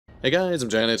Hey guys, I'm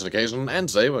Janet on occasion, and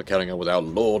today we're carrying on with our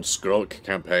Lord Skrolk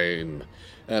Campaign.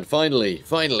 And finally,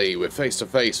 we're face to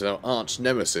face with our arch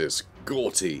nemesis,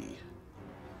 Gorty.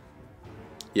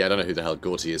 Yeah, I don't know who the hell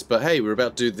Gorty is, but hey, we're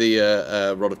about to do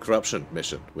the Rod of Corruption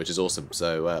mission, which is awesome.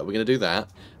 So we're going to do that,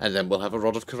 and then we'll have a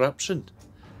Rod of Corruption.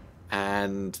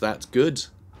 And that's good,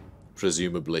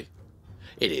 presumably.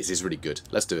 It's really good.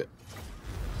 Let's do it.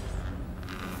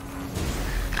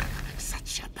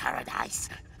 Such a paradise.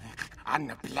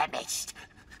 Unblemished,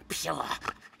 pure.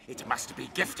 It must be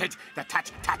gifted the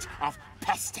touch of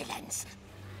Pestilens.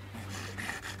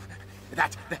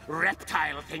 That the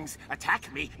reptile things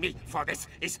attack me for this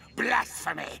is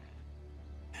blasphemy.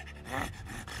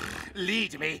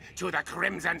 Lead me to the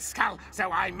Crimson Skull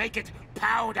so I make it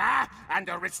powder and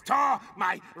restore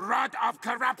my Rod of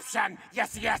Corruption.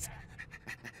 Yes, yes.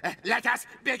 Let us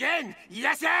begin.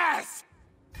 Yes, yes.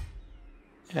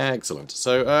 Excellent.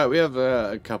 So we have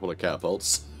a couple of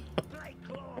catapults.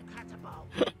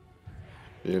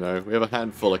 You know, we have a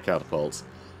handful of catapults.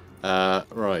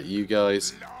 Right, you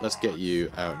guys, let's get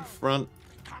you out in front.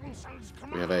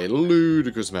 We have a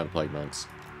ludicrous amount of Plaguemonks.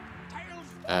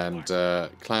 And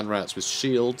clan rats with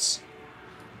shields.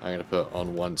 I'm going to put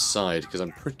on one side because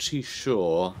I'm pretty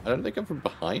sure... I don't think I'm from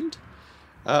behind.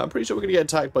 I'm pretty sure we're going to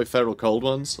get attacked by feral cold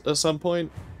ones at some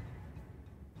point.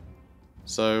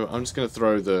 So I'm just going to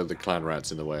throw the clan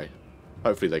rats in the way.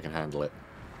 Hopefully they can handle it.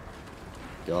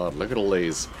 God, look at all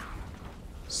these.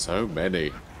 So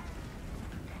many.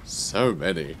 So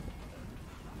many.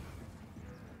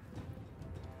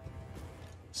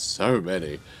 So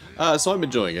many. So I'm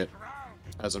enjoying it,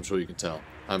 as I'm sure you can tell.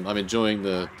 I'm enjoying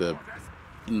the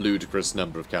ludicrous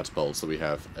number of catapults that we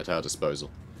have at our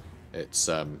disposal. It's,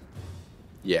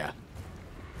 yeah.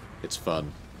 It's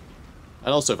fun.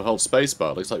 And also, for hold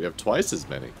spacebar, it looks like we have twice as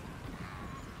many. It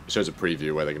shows a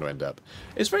preview where they're going to end up.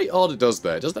 It's very odd it does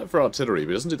that. It does that for artillery,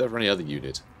 but it doesn't do that for any other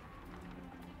unit.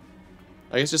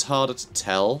 I guess it's just harder to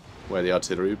tell where the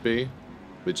artillery would be,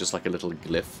 with just like a little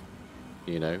glyph,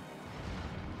 you know.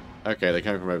 Okay, they're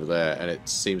coming from over there, and it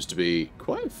seems to be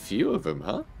quite a few of them,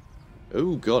 huh?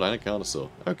 Oh god, and a Carnosaur.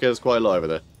 Okay, there's quite a lot over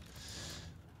there.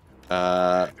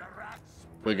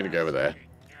 We're going to go over there.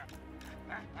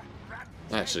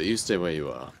 Actually, you stay where you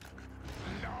are.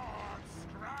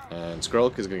 And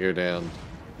Skrolk is going to go down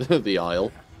the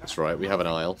aisle. That's right, we have an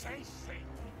aisle.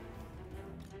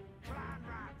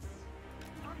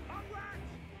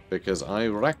 Because I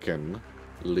reckon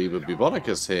Liber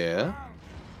Bubonicus here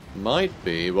might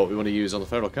be what we want to use on the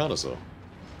Feral Carnosaur.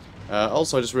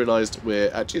 Also, I just realised we're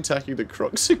actually attacking the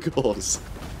Croxicores.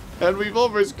 And we've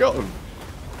almost got them.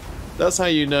 That's how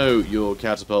you know your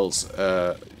catapults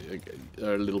are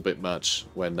a little bit much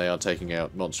when they are taking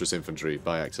out monstrous infantry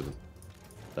by accident.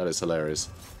 That is hilarious.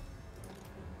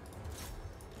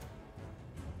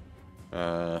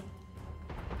 Boom.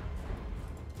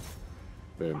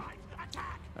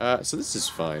 So this is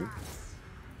fine.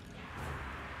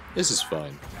 This is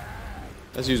fine.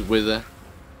 Let's use Wither.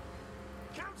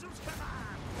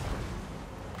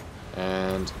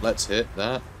 And let's hit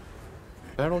that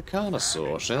Feral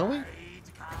Carnosaur, shall we?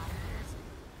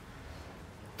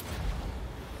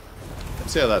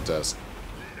 Let's see how that does.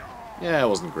 Yeah, it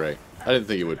wasn't great. I didn't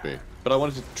think it would be. But I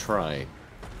wanted to try.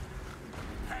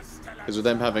 Because with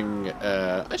them having...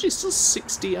 actually, still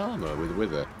 60 armor with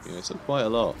Wither. You know, still quite a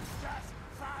lot.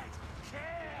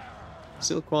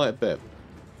 Still quite a bit.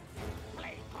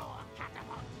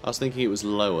 I was thinking it was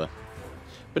lower.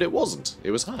 But it wasn't.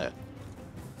 It was higher.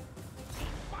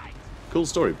 Cool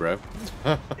story, bro.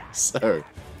 So...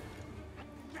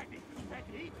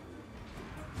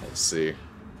 let's see.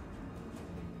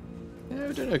 Yeah,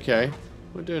 we're doing okay.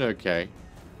 We're doing okay.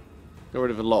 Got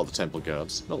rid of a lot of the temple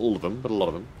guards. Not all of them, but a lot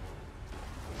of them.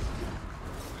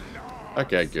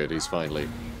 Okay, good. He's finally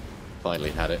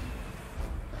had it.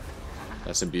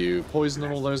 Let's imbue poison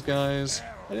on all those guys.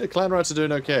 Yeah, the clan rats are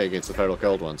doing okay against the feral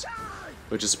cold ones.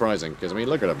 Which is surprising, because, I mean,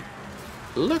 look at them.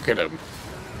 Look at them!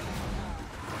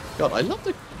 God, I love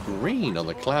the green on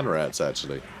the clan rats,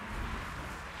 actually.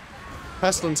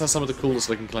 Pestilens has some of the coolest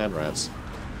looking clan rats.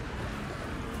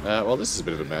 Well, this is a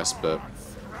bit of a mess, but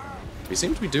we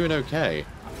seem to be doing okay.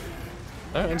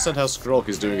 I don't understand how Skrolk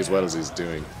is doing as well as he's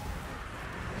doing.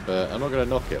 But I'm not going to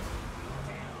knock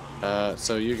it.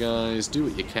 So you guys do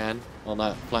what you can on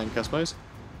that flank, I suppose.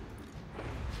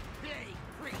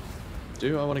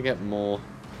 Do I want to get more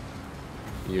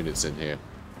units in here?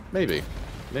 Maybe.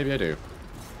 Maybe I do.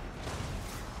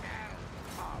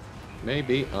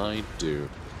 Maybe I do.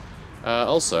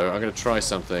 Also, I'm going to try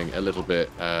something a little bit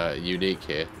unique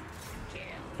here.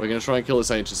 We're going to try and kill this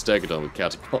ancient Stegodon with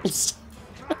catapults.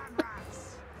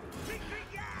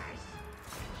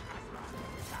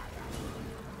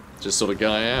 Just sort of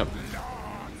guy I am.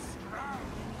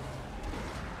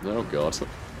 Oh god.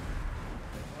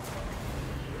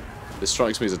 This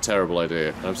strikes me as a terrible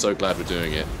idea, and I'm so glad we're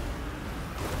doing it.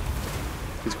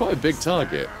 He's quite a big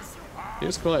target.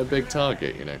 He's quite a big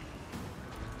target, you know.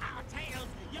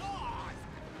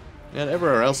 And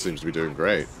everywhere else seems to be doing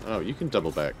great. Oh, you can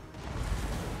double back.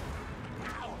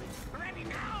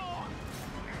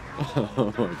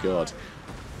 Oh my god.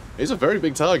 He's a very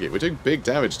big target. We're doing big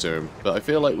damage to him, but I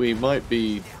feel like we might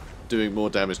be doing more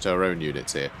damage to our own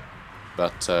units here.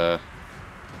 But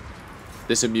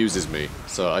this amuses me,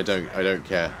 so I don't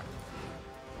care.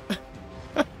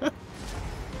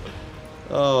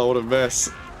 Oh, what a mess.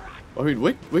 I mean,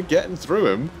 we're getting through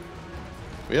him.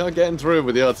 We are getting through him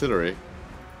with the artillery.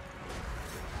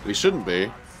 We shouldn't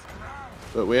be,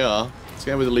 but we are. Let's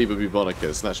go with the Liber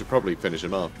Bubonicus, and that should probably finish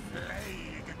him off.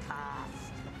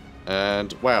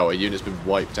 And, wow, a unit's been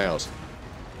wiped out.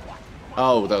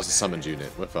 Oh, that was a summoned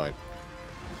unit. We're fine.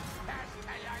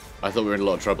 I thought we were in a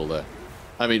lot of trouble there.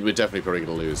 I mean, we're definitely probably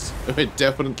going to lose. We're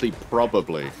definitely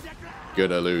probably going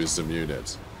to lose some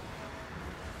units.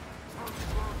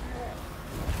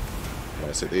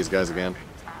 Let's hit these guys again.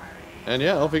 And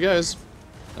yeah, off he goes.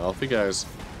 Off he goes.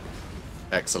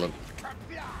 Excellent.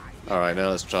 Alright, now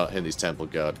let's try hitting these Temple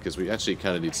Guard, because we actually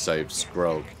kind of need to save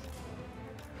Skrolk.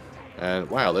 And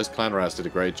wow, those clan rats did a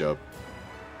great job.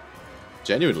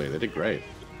 Genuinely, they did great.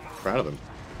 Proud of them.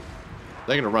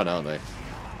 They're going to run, aren't they?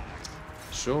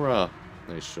 Sure are.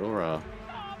 They sure are.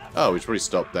 Oh, we should probably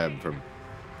stop them from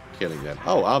killing them.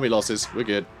 Oh, army losses. We're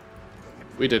good.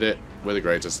 We did it. We're the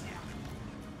greatest.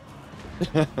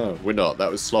 We're not. That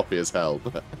was sloppy as hell.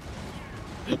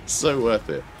 So worth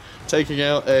it. Taking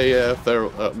out a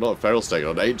not a feral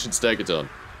stegodon, an ancient stegodon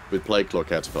with Plagueclaw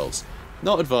Catapults.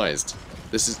 Not advised.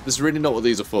 This is really not what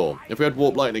these are for. If we had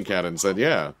warp lightning cannons, then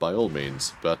yeah, by all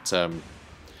means. But I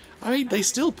mean, they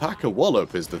still pack a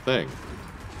wallop, is the thing.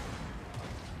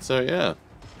 So yeah,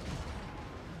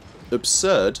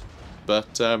 absurd,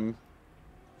 but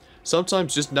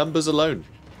sometimes just numbers alone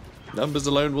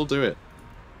will do it.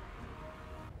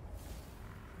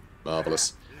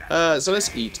 Marvelous. So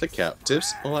let's eat the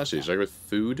captives. Oh, actually, should I go with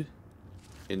food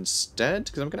instead?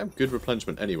 Because I'm going to have good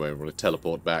replenishment anyway. I'm going to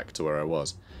teleport back to where I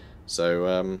was. So,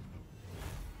 I'm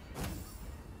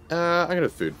going to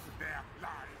have food.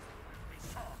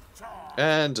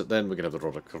 And then we're going to have the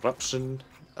Rod of Corruption.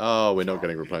 Oh, we're not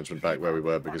getting replenishment back where we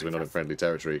were because we're not in friendly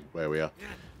territory where we are.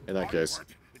 In that case.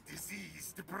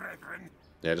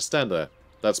 Yeah, just stand there.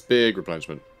 That's big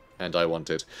replenishment. And I want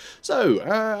it.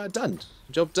 So, done.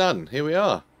 Job done. Here we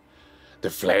are. The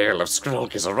flail of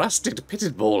Skrolk is a rusted,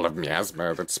 pitted ball of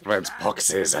miasma that spreads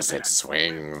poxes as it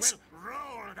swings.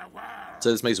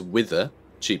 So this makes Wither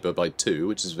cheaper by 2,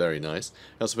 which is very nice.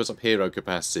 It also puts up hero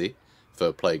capacity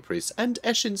for Plague Priests and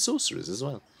Eshin Sorcerers as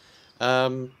well.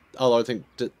 Although I think,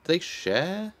 do they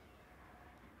share?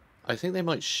 I think they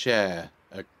might share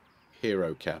a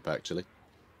hero cap, actually,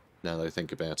 now that I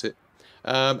think about it.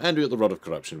 And we got the Rod of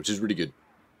Corruption, which is really good.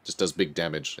 Just does big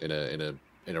damage in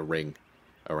a ring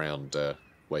around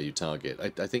where you target.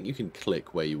 I think you can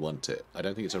click where you want it. I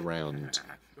don't think it's around.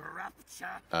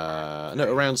 No,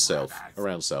 around self.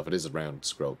 Around self. It is around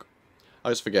Skrolk. I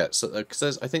always forget. So,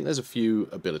 because I think there's a few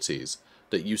abilities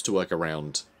that used to work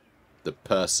around the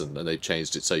person, and they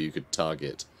changed it so you could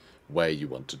target where you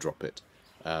want to drop it.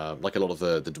 Like a lot of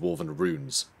the dwarven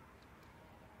runes.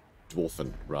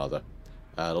 Dwarfen, rather.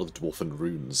 A lot of the dwarfen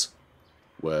runes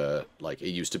were, like, it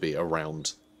used to be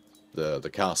around the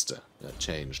caster. That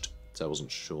changed, so I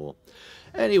wasn't sure.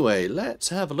 Anyway, let's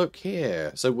have a look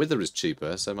here. So Wither is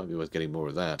cheaper, so it might be worth getting more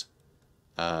of that.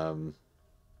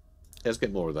 Let's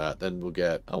get more of that, then we'll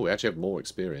get... Oh, we actually have more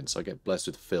experience, so I get Blessed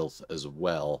with Filth as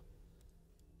well.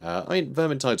 I mean,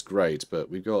 Vermintide's great, but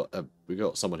we've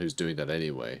got someone who's doing that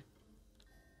anyway.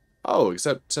 Oh,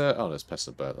 except... oh, there's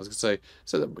Pestilent Birth. I was going to say...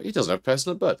 So he doesn't have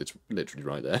Pestilent Birth. It's literally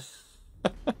right there.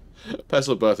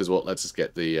 Pestilent Birth is what lets us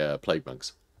get the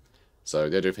Plaguemonks. So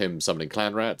the idea of him summoning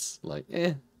clan rats, like,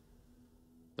 not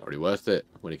really worth it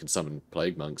when he can summon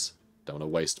Plaguemonks. Don't want to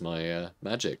waste my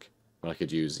magic when I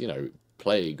could use, you know,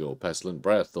 Plague or Pestilent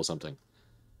Breath or something.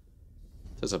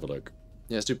 Let's have a look.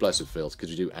 Yeah, let's do Blessed with Filth,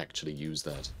 because you do actually use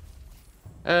that.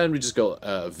 And we just got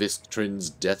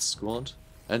Vistrin's Death Squad.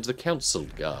 And the Council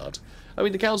Guard. I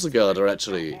mean, the Council Guard are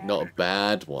actually not a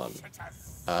bad one.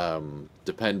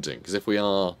 Depending. Because if we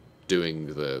are doing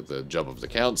the job of the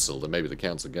Council, then maybe the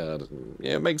Council Guard,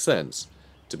 yeah, it makes sense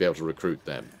to be able to recruit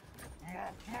them.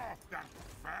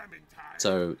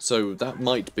 So that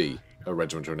might be a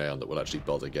regiment renowned that we'll actually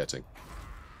bother getting.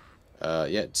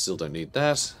 Yeah, still don't need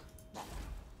that.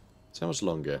 So how much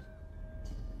longer?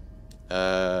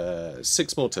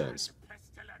 6 more turns.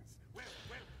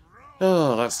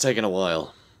 Oh, that's taken a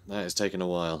while. That has taken a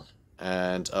while.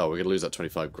 And, oh, we're going to lose that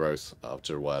 25 growth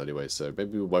after a while anyway, so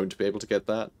maybe we won't be able to get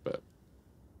that, but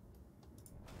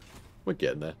we're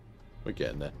getting there. We're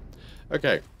getting there.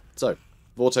 Okay, so,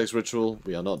 Vortex Ritual,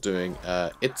 we are not doing.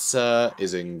 Itza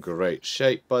is in great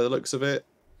shape by the looks of it.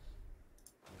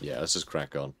 Yeah, let's just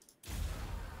crack on.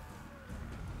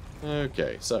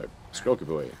 Okay, so, Skrolk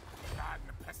Campaign.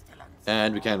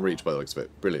 And we can reach by the looks of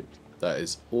it. Brilliant. That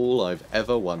is all I've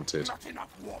ever wanted.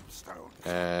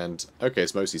 And, okay,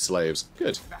 it's mostly slaves.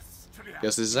 Good.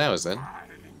 Guess this is ours then.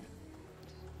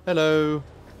 Hello,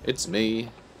 it's me.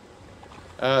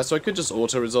 So I could just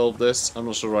auto-resolve this. I'm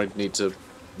not sure I'd need to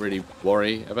really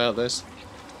worry about this.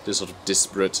 Just sort of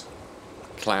disparate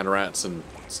clan rats and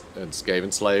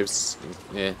Skaven slaves.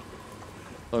 Yeah.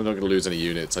 I'm not going to lose any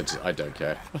units. I don't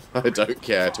care. I don't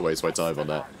care to waste my time on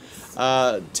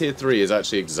that. Tier 3 is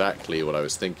actually exactly what I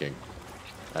was thinking.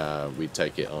 We'd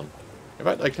take it on. In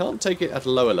fact, I can't take it at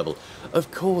a lower level.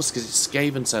 Of course, because it's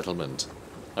Skaven settlement.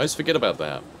 I always forget about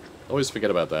that.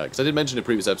 Because I did mention in a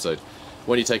previous episode,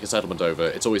 when you take a settlement over,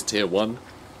 it's always tier 1,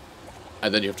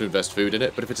 and then you have to invest food in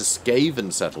it. But if it's a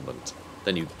Skaven settlement,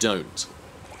 then you don't.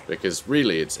 Because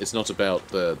really, it's not about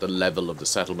the level of the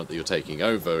settlement that you're taking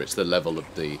over, it's the level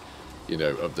of the, you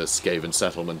know, of the Skaven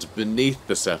settlement beneath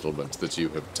the settlement that you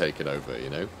have taken over,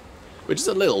 you know? Which is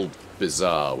a little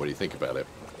bizarre when you think about it.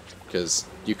 Because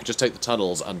you could just take the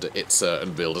tunnels under Itza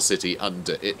and build a city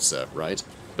under Itza, right?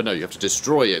 But no, you have to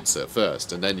destroy Itza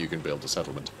first, and then you can build a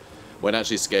settlement. When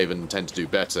actually Skaven tend to do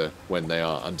better when they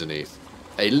are underneath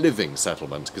a living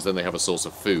settlement, because then they have a source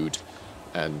of food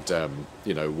and,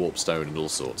 you know, warpstone and all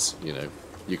sorts, you know.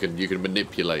 You can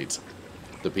manipulate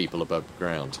the people above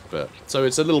ground. But so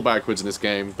it's a little backwards in this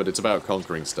game, but it's about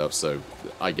conquering stuff, so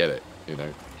I get it, you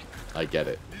know. I get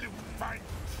it.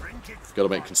 Got to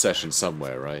make concessions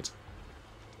somewhere, right?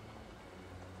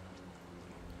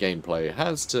 Gameplay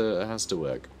has to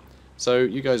work. So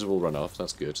you guys have all run off.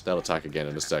 That's good. They'll attack again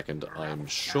in a second, I'm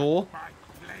sure.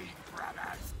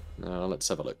 Now let's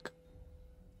have a look.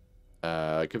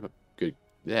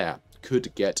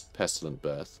 Could get Pestilent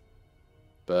Birth,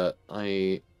 but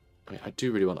I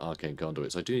do really want Arcane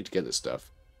Conduit, so I do need to get this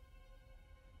stuff.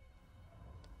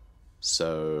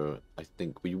 So I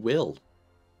think we will.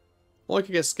 Or I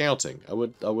could get Scouting. I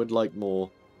would like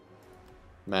more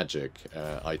magic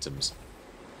items.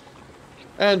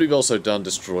 And we've also done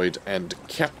Destroyed and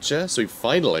Capture, so we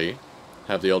finally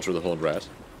have the Ultra of the Horned Rat.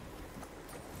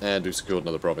 And we've secured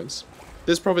another province.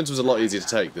 This province was a lot easier to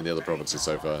take than the other provinces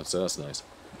so far, so that's nice.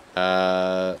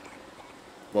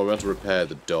 Well, we want to repair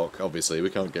the dock, obviously. We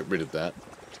can't get rid of that.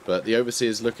 But the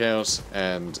Overseer's Lookout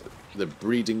and the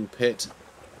Breeding Pit.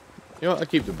 You know what? I'll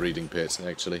keep the Breeding Pit,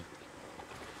 actually.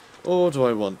 Or do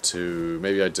I want to?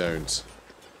 Maybe I don't.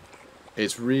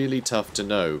 It's really tough to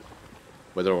know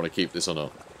whether I want to keep this or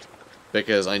not.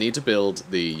 Because I need to build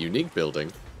the unique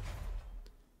building.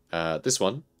 This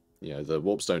one. You know, the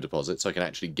Warpstone deposit, so I can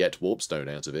actually get Warpstone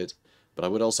out of it. But I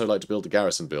would also like to build the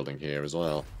garrison building here as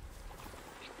well.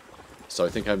 So I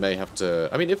think I may have to...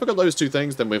 I mean, if I got those two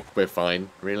things, then we're fine,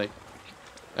 really.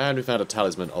 And we found a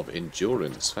Talisman of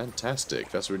Endurance. Fantastic.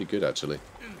 That's really good, actually.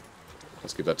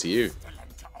 Let's give that to you.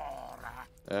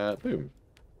 Boom.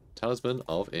 Talisman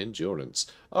of Endurance.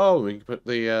 Oh, we can put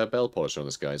the Bell Polisher on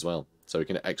this guy as well. So we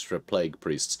can get extra Plague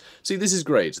Priests. See, this is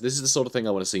great. This is the sort of thing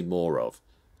I want to see more of.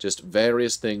 Just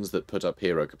various things that put up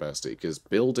hero capacity. Because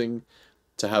building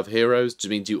to have heroes just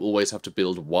means you always have to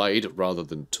build wide rather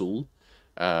than tall.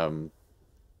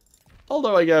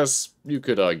 Although I guess you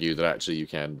could argue that actually you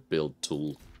can build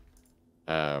tall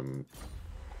for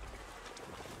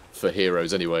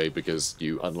heroes anyway, because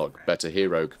you unlock better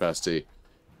hero capacity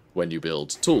when you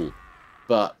build tall.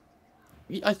 But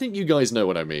I think you guys know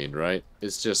what I mean, right?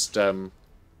 It's just, unless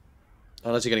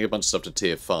you're getting a bunch of stuff to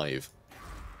tier 5,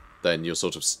 then you're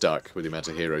sort of stuck with the amount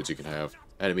of heroes you can have.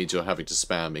 And it means you're having to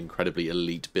spam incredibly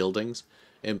elite buildings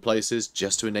in places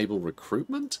just to enable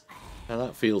recruitment? And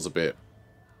that feels a bit...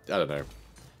 I don't know.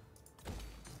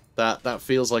 That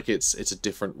feels like it's a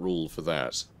different rule for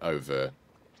that over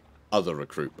other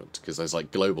recruitment. Because there's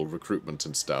like global recruitment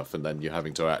and stuff, and then you're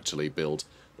having to actually build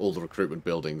all the recruitment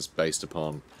buildings based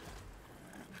upon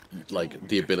like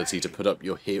the ability to put up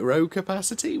your hero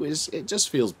capacity, which it just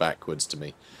feels backwards to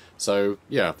me. So,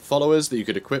 yeah, followers that you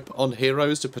could equip on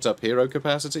heroes to put up hero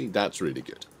capacity, that's really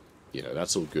good. You know,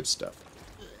 that's all good stuff.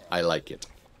 I like it.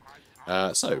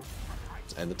 So,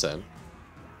 let's end the turn.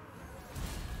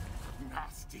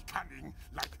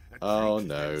 Oh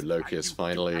no, Locust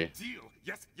finally...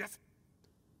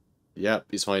 Yep,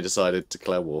 he's finally decided to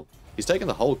declare war. He's taken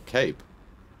the whole cape.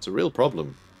 It's a real problem.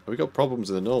 And we've got problems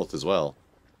in the north as well.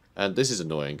 And this is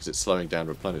annoying because it's slowing down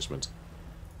replenishment.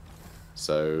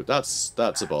 So that's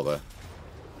a bother.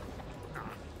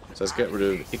 So let's get rid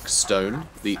of Ixstone,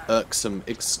 the irksome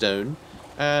Ixstone.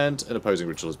 And an opposing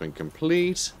ritual has been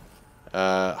complete.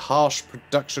 Harsh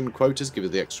production quotas give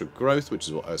it the extra growth, which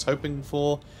is what I was hoping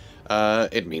for.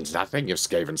 It means nothing if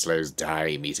Skaven slaves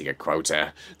die meeting a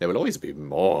quota. There will always be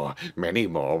more, many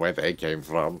more, where they came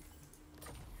from.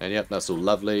 And yep, that's all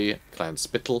lovely. Clan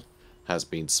Spittle has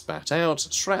been spat out.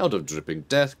 Shroud of Dripping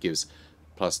Death gives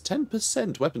plus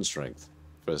 10% weapon strength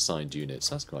for assigned units.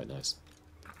 That's quite nice.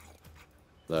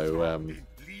 Though,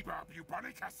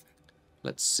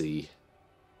 let's see.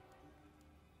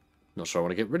 Not sure I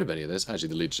want to get rid of any of this. Actually,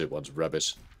 the leadership one's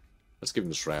rubbish. Let's give him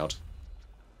the Shroud.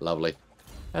 Lovely.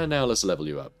 And now let's level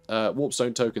you up.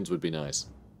 Warpstone tokens would be nice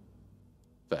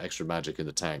for extra magic in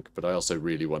the tank, but I also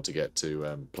really want to get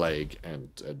to Plague and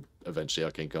eventually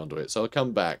Arcane Conduit. So I'll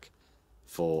come back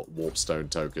for Warpstone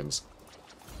tokens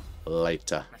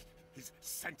later.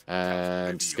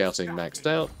 And scouting maxed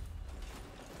out.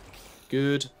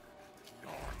 Good.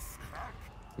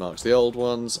 Marks the old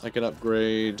ones. I can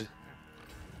upgrade.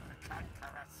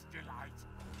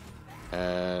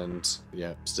 And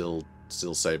yeah, still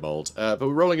same old. But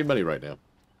we're rolling in money right now.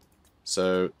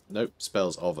 So, nope,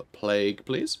 spells of Plague,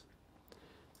 please.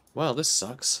 Wow, this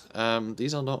sucks.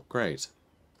 These are not great.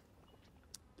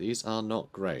 These are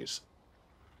not great.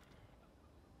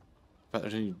 In fact,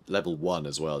 they're only level 1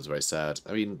 as well is very sad.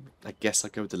 I mean, I guess I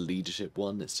go with the leadership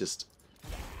one. It's just...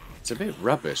 it's a bit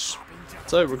rubbish.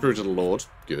 So, recruited a lord.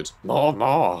 Good. More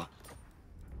lord.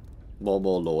 More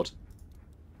lord.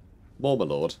 More my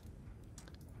lord.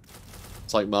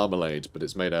 It's like marmalade, but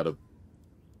it's made out of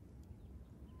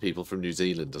people from New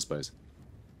Zealand, I suppose.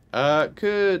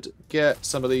 Could get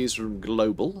some of these from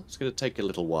Global. It's going to take a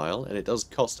little while, and it does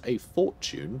cost a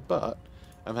fortune, but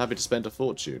I'm happy to spend a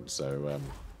fortune, so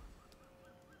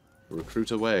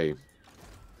recruit away.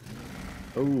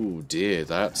 Oh dear,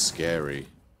 that's scary.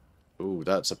 Oh,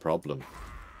 that's a problem.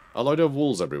 Although I do have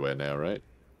walls everywhere now, right?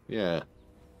 Yeah.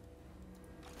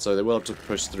 So they will have to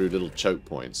push through little choke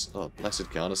points. Oh, blessed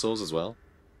Carnosaurs as well.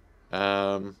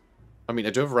 I mean, I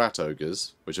do have Rat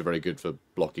Ogres, which are very good for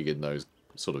blocking in those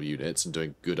sort of units and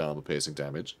doing good armor-piercing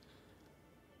damage.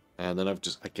 And then I've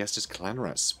I guess just Clan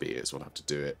Rat Spears will have to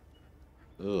do it.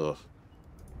 Ugh.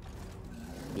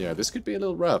 Yeah, this could be a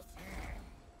little rough.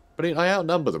 But I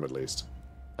outnumber them at least.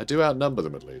 I do outnumber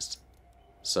them at least.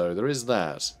 So there is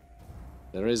that.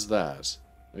 There is that.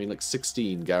 I mean, like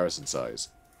 16 garrison size.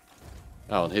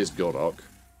 Oh, and here's Godok.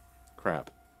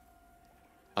 Crap.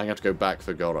 I'm going to have to go back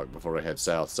for Godok before I head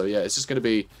south. So yeah, it's just going to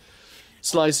be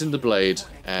Slice in the Blade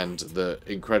and the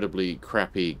incredibly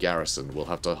crappy garrison will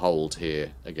have to hold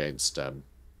here against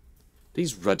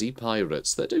these ruddy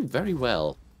pirates. They're doing very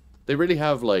well. They really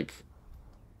have, like...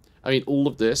 I mean, all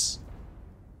of this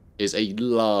is a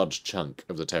large chunk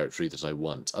of the territory that I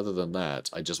want. Other than that,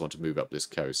 I just want to move up this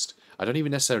coast. I don't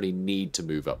even necessarily need to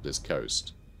move up this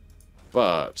coast.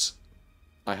 But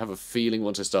I have a feeling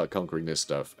once I start conquering this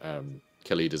stuff,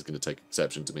 Khalida's going to take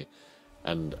exception to me.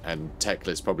 And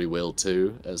Teclis probably will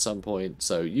too at some point.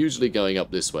 So usually going up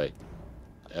this way,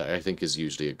 I think is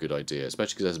usually a good idea.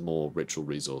 Especially because there's more ritual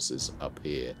resources up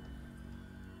here.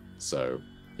 So,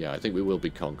 yeah, I think we will be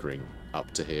conquering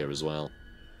up to here as well.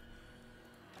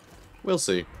 We'll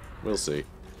see. We'll see.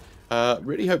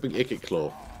 Really hoping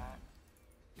Claw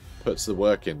puts the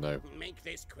work in, though. Make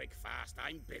this quick fast,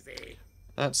 I'm busy.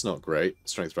 That's not great.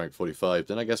 Strength rank 45.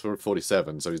 Then I guess we're at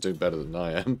 47, so he's doing better than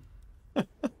I am.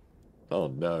 Oh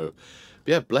no.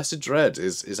 But yeah, Blessed Dread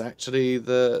is actually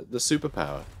the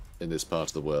superpower in this part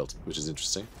of the world, which is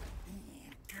interesting.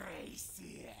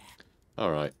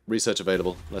 Alright, research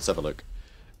available. Let's have a look.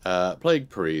 Plague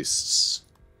Priests.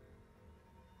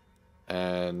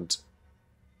 And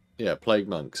yeah, Plague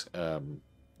Monks,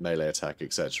 melee attack,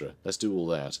 etc. Let's do all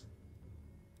that.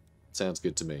 Sounds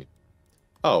good to me.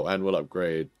 Oh, and we'll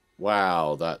upgrade.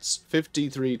 Wow, that's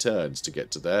 53 turns to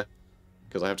get to there.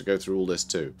 Because I have to go through all this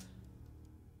too.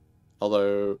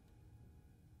 Although,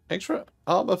 extra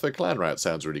armor for Clan Rat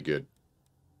sounds really good.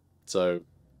 So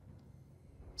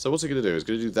what's it going to do? It's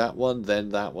going to do that one, then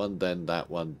that one, then that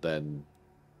one, then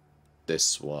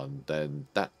this one, then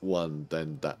that one,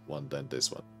 then that one, then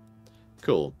this one.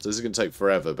 Cool. So this is going to take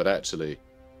forever, but actually,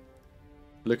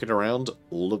 looking around,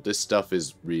 all of this stuff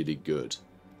is really good.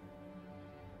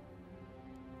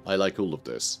 I like all of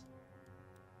this.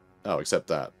 Oh, except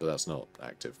that, but that's not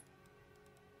active.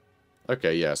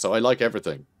 Okay, yeah, so I like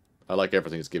everything. I like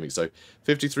everything it's giving. So,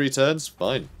 53 turns?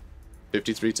 Fine.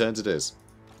 53 turns it is.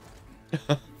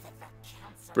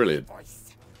 Brilliant.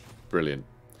 Brilliant.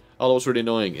 Oh, what's really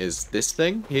annoying is this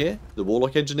thing here, the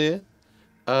Warlock Engineer.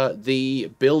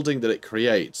 The building that it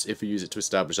creates if you use it to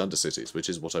establish undercities, which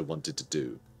is what I wanted to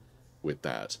do with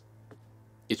that.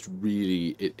 It's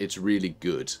really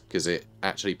good because it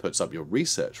actually puts up your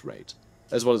research rate,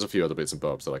 as well as a few other bits and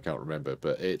bobs that I can't remember.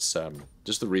 But it's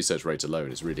just the research rate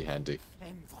alone is really handy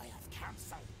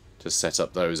to set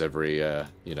up those every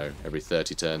you know, every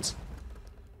 30 turns.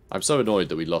 I'm so annoyed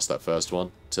that we lost that first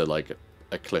one to like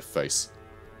a cliff face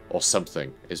or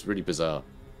something. It's really bizarre,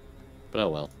 but oh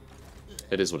well.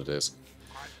 It is what it is.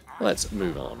 Let's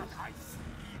move on.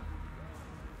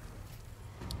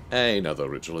 Another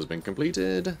ritual has been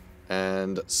completed,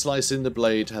 and Slicing the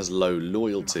Blade has low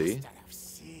loyalty,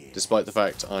 despite the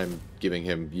fact I'm giving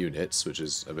him units, which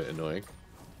is a bit annoying.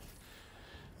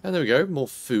 And there we go, more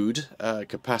food,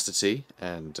 capacity,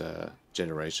 and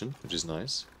generation, which is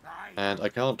nice. And I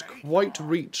can't quite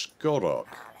reach Gorok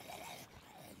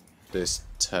this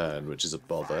turn, which is a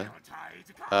bother.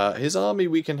 His army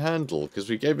we can handle, because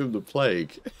we gave him the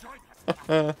plague.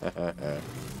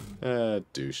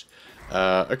 Douche.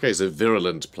 Okay, so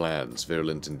virulent plans.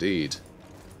 Virulent indeed.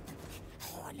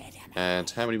 And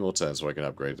how many more turns before I can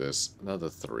upgrade this? Another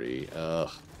 3.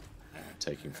 Ugh.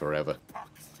 Taking forever.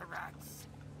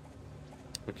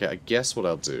 Okay, I guess what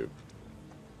I'll do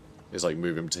is like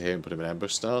move him to here and put him in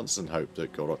ambush stance and hope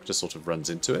that Gorok just sort of runs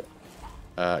into it.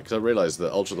 Because I realise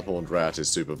that Ultra the Horned Rat is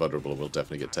super vulnerable and will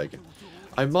definitely get taken.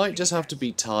 I might just have to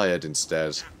be tired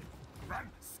instead.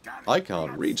 I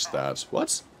can't reach that.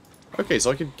 What? Okay,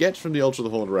 so I can get from the Ultra the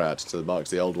Horned Rat to the Marks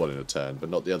the Old One in a turn, but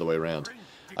not the other way around.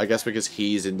 I guess because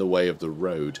he's in the way of the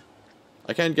road.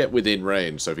 I can get within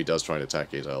range, so if he does try and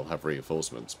attack it, I'll have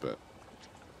reinforcements, but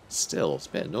still, it's a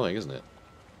bit annoying, isn't it?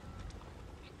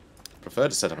 Prefer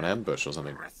to set up an ambush or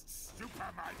something.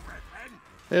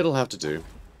 It'll have to do.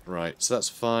 Right, so that's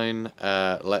fine.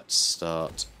 Let's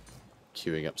start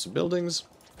queuing up some buildings.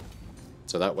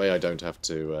 So that way I don't have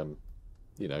to,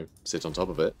 you know, sit on top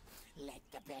of it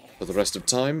for the rest of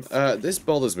time. This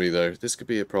bothers me, though. This could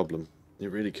be a problem.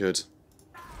 It really could.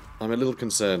 I'm a little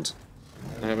concerned.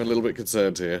 I'm a little bit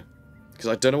concerned here. Because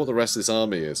I don't know what the rest of this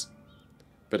army is.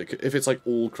 But if it's like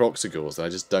all Croxigors, then I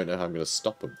just don't know how I'm going to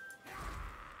stop them.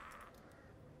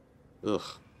 Ugh.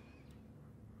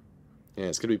 Yeah,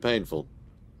 it's going to be painful.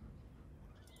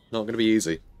 Not going to be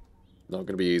easy. Not going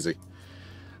to be easy.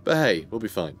 But hey, we'll be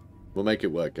fine. We'll make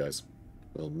it work, guys.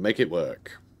 We'll make it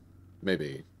work.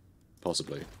 Maybe.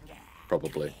 Possibly.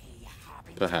 Probably.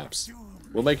 Perhaps.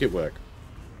 We'll make it work.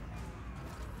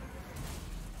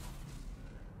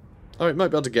 Oh, it might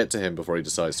be able to get to him before he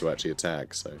decides to actually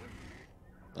attack, so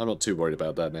I'm not too worried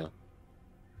about that now.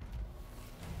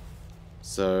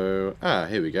 So,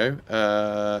 here we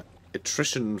go.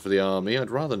 Attrition for the army. I'd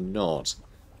rather not.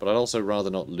 But I'd also rather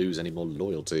not lose any more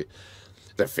loyalty.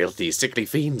 The filthy, sickly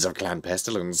fiends of Clan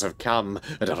Pestilens have come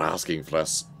and are asking for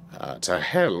us to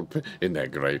help in their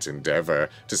great endeavour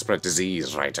to spread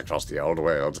disease right across the old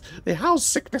world. They house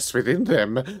sickness within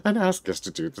them and ask us to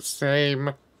do the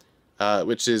same.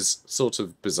 Which is sort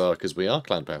of bizarre because we are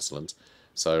Clan Pestilens.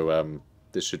 So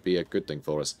this should be a good thing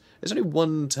for us. It's only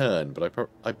one turn, but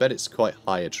I bet it's quite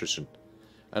high attrition.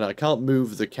 And I can't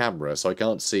move the camera, so I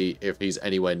can't see if he's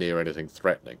anywhere near anything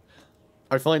threatening.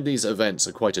 I find these events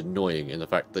are quite annoying in the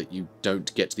fact that you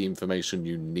don't get the information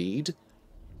you need,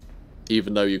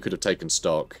 even though you could have taken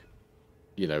stock,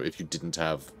 you know, if you didn't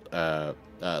have,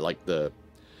 like the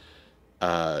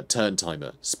turn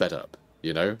timer sped up,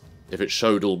 you know? If it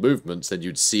showed all movements, then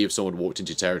you'd see if someone walked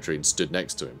into your territory and stood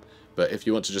next to him. But if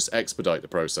you want to just expedite the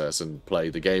process and play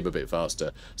the game a bit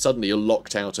faster, suddenly you're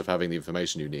locked out of having the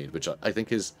information you need, which I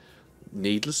think is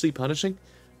needlessly punishing.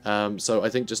 So I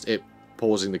think just it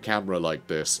pausing the camera like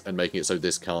this and making it so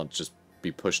this can't just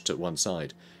be pushed to one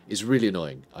side is really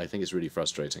annoying. I think it's really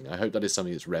frustrating. I hope that is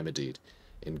something that's remedied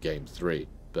in Game 3,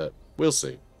 but we'll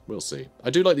see. We'll see.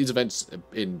 I do like these events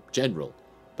in general,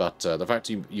 but the fact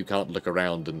you can't look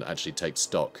around and actually take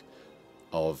stock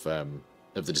of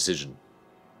the decision,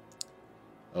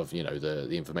 of, you know,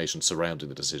 the information surrounding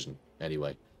the decision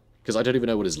anyway. Because I don't even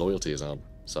know what his loyalty is on,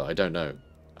 so I don't know.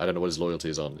 I don't know what his loyalty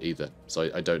is on either, so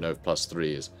I don't know if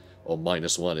 +3 is, or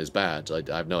 -1 is bad.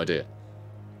 I have no idea.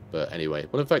 But anyway,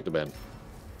 what infect the Ben?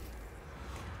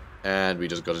 And we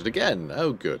just got it again.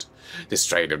 Oh, good. This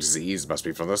strain of disease must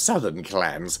be from the southern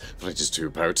clans, for it is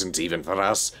too potent even for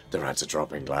us. The rats are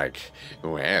dropping like,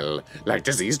 well, like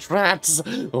diseased rats.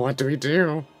 What do we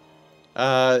do?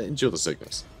 Endure the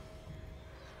sickness.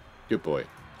 Good boy.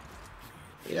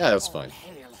 Yeah, that's fine.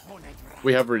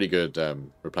 We have really good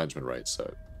replenishment rates,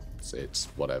 so it's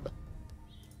whatever.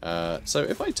 So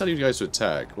if I tell you guys to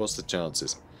attack, what's the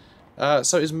chances?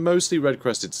 So it's mostly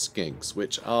red-crested skinks,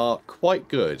 which are quite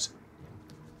good.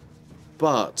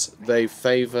 But they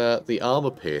favour the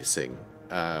armor-piercing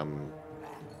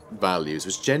values,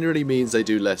 which generally means they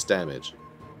do less damage.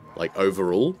 Like,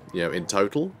 overall, you know, in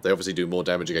total, they obviously do more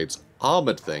damage against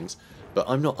armoured things, but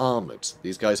I'm not armoured.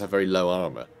 These guys have very low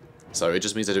armour. So it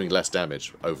just means they're doing less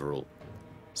damage overall.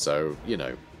 So, you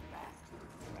know,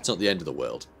 it's not the end of the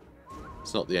world.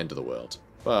 It's not the end of the world.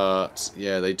 But,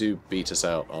 yeah, they do beat us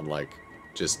out on, like,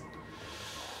 just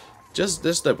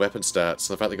their weapon stats.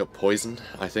 The fact they got poison,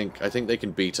 I think they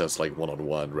can beat us, like,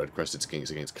 one-on-one red-crested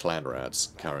skinks against clan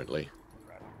rats, currently.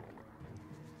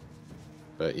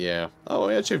 But, yeah. Oh,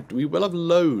 actually, we will have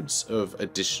loads of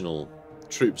additional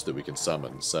troops that we can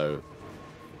summon, so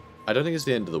I don't think it's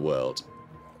the end of the world.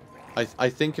 I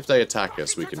think if they attack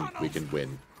us, we can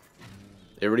win.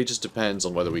 It really just depends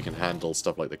on whether we can handle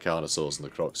stuff like the Carnosaurs and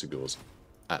the Croxigors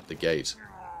at the gate.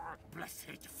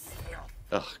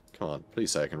 Ugh, come on.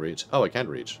 Please say I can reach. Oh, I can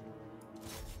reach.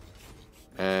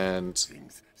 And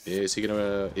is he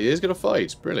gonna... He is gonna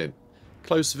fight. Brilliant.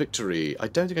 Close victory. I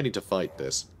don't think I need to fight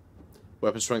this.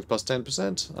 Weapon strength plus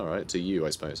 10%? Alright, to you,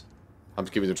 I suppose. I'm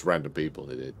giving them to random people.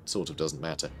 It sort of doesn't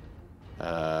matter.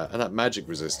 And that magic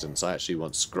resistance I actually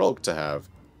want Skrolk to have.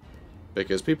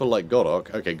 Because people like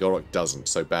Gorok... Okay, Gorok doesn't,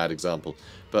 so bad example.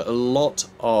 But a lot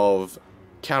of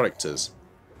characters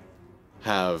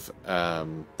have...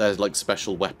 there's like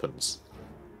special weapons.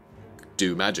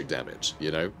 Do magic damage, you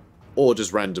know? Or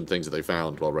just random things that they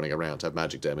found while running around have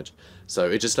magic damage. So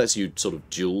it just lets you sort of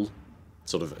duel...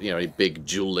 Sort of, you know, big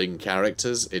dueling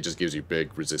characters. It just gives you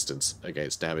big resistance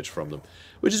against damage from them.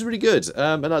 Which is really good.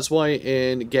 And that's why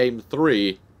in Game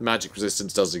 3, magic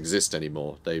resistance doesn't exist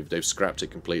anymore. They've scrapped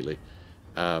it completely.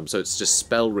 So it's just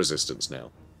spell resistance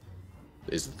now,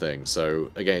 is the thing.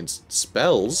 So against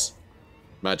spells,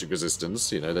 magic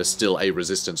resistance, you know, there's still a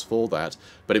resistance for that,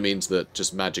 but it means that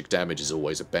just magic damage is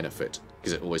always a benefit,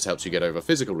 because it always helps you get over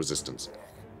physical resistance.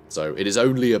 So it is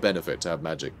only a benefit to have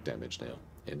magic damage now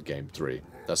in Game 3.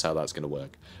 That's how that's going to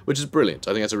work, which is brilliant.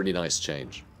 I think that's a really nice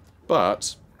change.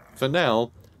 But for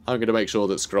now, I'm going to make sure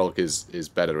that Skrolk is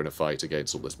better in a fight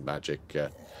against all this magic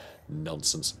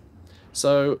nonsense.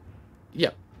 So...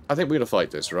 yeah, I think we're going to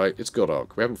fight this, right? It's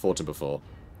Gorok. We haven't fought him before.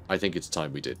 I think it's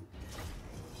time we did.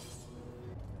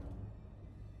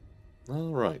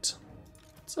 Alright.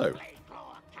 So,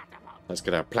 let's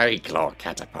get our Plagueclaw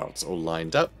Catapults all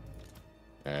lined up.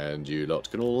 And you lot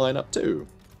can all line up too.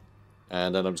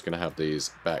 And then I'm just going to have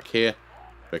these back here.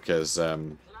 Because, I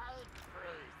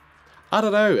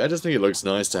don't know. I just think it looks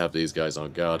nice to have these guys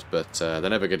on guard. But they're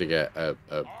never going to get a...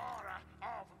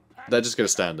 They're just going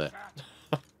to stand there.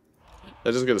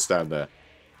 They're just going to stand there.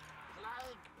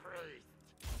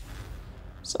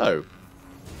 So,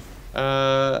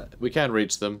 we can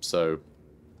reach them, so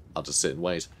I'll just sit and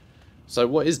wait. So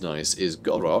what is nice is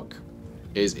Gorok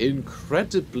is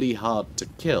incredibly hard to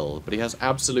kill, but he has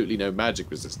absolutely no magic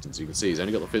resistance. You can see he's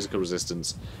only got the physical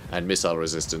resistance and missile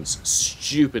resistance,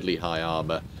 stupidly high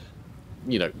armor,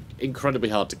 you know, incredibly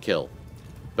hard to kill.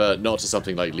 But not to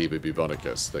something like Liber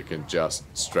Bubonicus that can just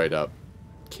straight up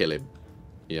kill him.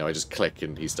 You know, I just click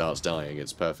and he starts dying.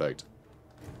 It's perfect.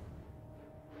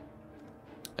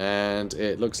 And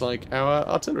it looks like our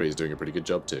artillery is doing a pretty good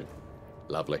job too.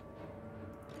 Lovely.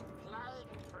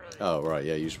 Oh, right,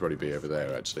 yeah, you should probably be over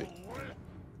there, actually.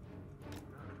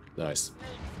 Nice.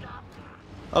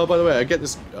 Oh, by the way, I get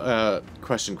this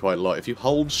question quite a lot. If you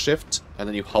hold shift and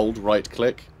then you hold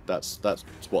right-click, that's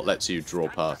what lets you draw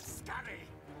path.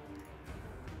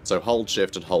 So hold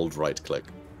shift and hold right-click,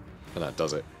 and that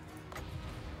does it.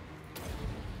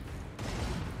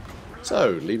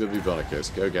 So, Liber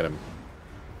Bubonicus, go get him.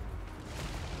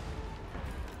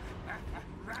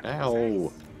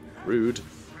 Ow! Rude.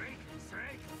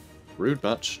 Rude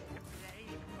much.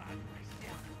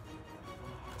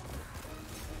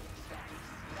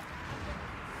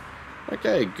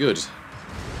 Okay, good.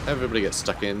 Everybody get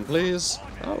stuck in, please.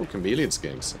 Oh, chameleon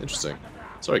skinks. Interesting.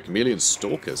 Sorry, chameleon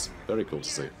stalkers. Very cool to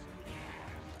see.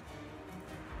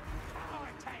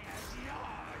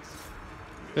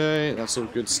 Okay, that's all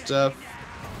good stuff.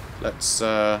 Let's,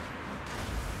 Ugh.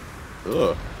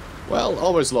 Well,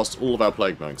 almost lost all of our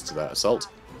Plaguemonks to that assault,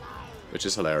 which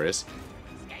is hilarious.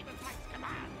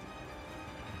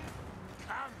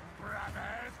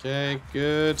 Okay,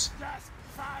 good.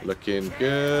 Looking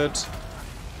good.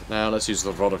 Now let's use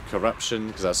the Rod of Corruption,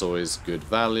 because that's always good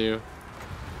value.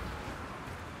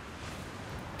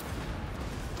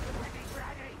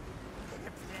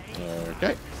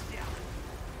 Okay.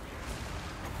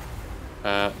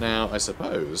 Now, I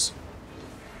suppose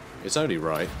it's only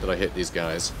right that I hit these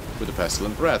guys with a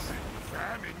Pestilent Breath.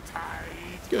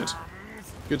 Good.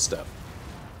 Good stuff.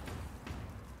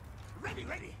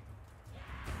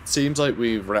 Seems like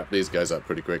we've wrapped these guys up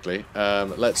pretty quickly.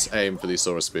 Let's aim for these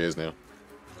Saurus Spears now.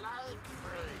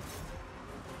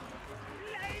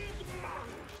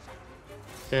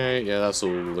 Okay, yeah, that's all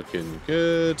looking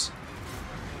good.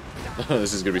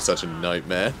 This is going to be such a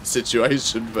nightmare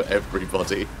situation for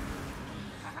everybody.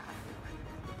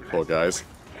 Poor guys.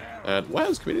 And wow,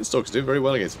 this Comedian Stalker's doing very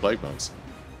well against the Plaguemonks.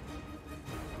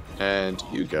 And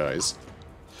you guys...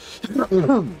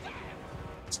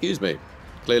 Excuse me.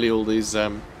 Clearly all these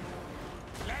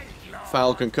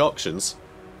foul concoctions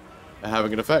are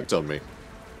having an effect on me.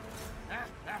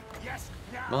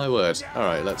 My word.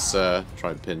 Alright, let's try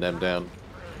and pin them down.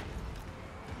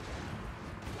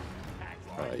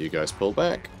 Alright, you guys pull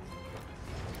back.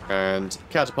 And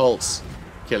catapults,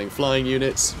 killing flying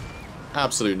units.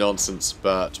 Absolute nonsense,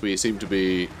 but we seem to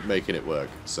be making it work,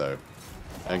 so...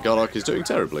 And Godok is doing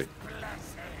terribly.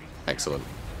 Excellent.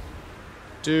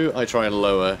 Do I try and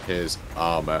lower his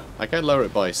armor? I can lower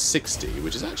it by 60,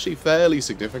 which is actually fairly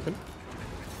significant.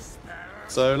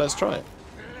 So let's try it.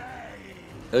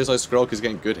 It looks like Skrolk is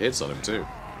getting good hits on him too.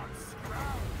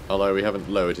 Although we haven't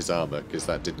lowered his armor, because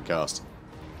that didn't cast.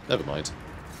 Never mind.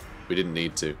 We didn't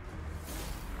need to.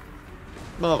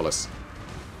 Marvellous.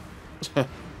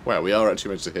 Wow, we are actually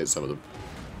managed to hit some of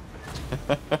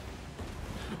them.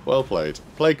 Well played.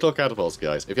 Plagueclaw Catapults,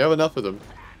 guys. If you have enough of them,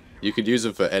 you can use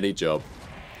them for any job.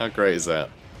 How great is that?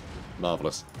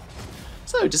 Marvellous.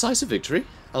 So, decisive victory.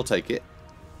 I'll take it.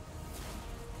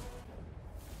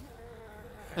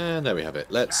 And there we have it.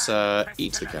 Let's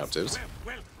eat the captives.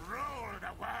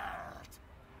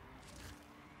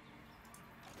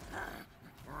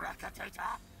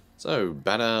 So,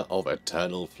 Banner of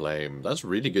Eternal Flame. That's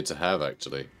really good to have,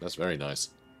 actually. That's very nice.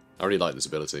 I really like this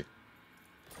ability.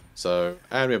 So,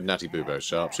 and we have Natty Bubo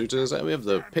Sharpshooters, and we have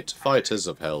the Pit Fighters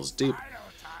of Hell's Deep,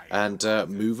 and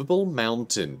Movable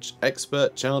Mountain,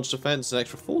 Expert Charge Defense, and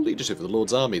extra 4 leadership for the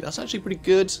Lord's Army. That's actually pretty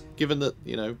good, given that,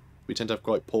 you know, we tend to have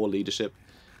quite poor leadership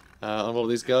on all of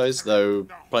these guys, though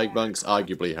Plaguemonks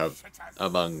arguably have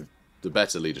among the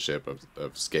better leadership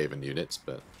of Skaven units,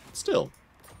 but still,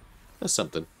 that's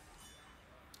something.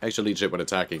 Extra leadership when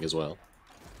attacking as well.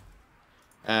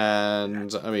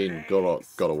 And, I mean, Gorok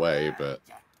got away, but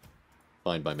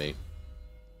fine by me.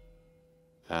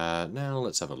 Now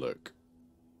let's have a look.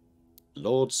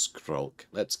 Lord Skrolk.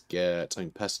 Let's get... I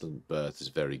mean, Pestilent Birth is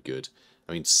very good.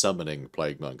 I mean, summoning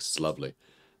Plaguemonks is lovely.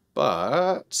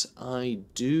 But I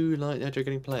do like the idea of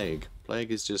getting Plague.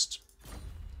 Plague is just...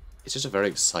 It's just a very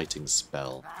exciting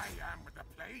spell.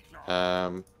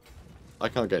 I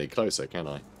can't get any closer, can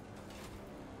I?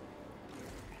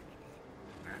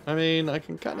 I mean, I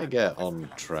can kind of get on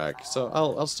track, so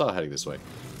I'll start heading this way.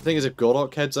 The thing is, if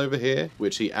Gorok heads over here,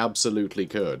 which he absolutely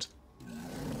could,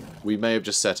 we may have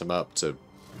just set him up to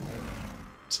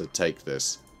take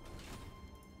this,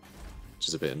 which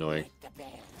is a bit annoying.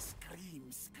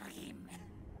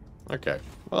 Okay,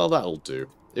 well that'll do.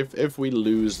 If we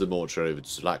lose the mortuary over to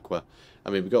Zulaqua, I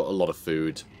mean, we've got a lot of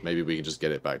food. Maybe we can just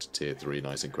get it back to tier 3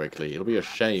 nice and quickly. It'll be a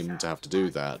shame to have to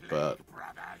do that, but...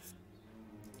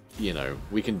 you know,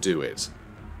 we can do it.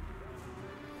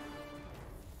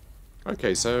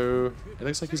 Okay, so it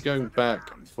looks like he's going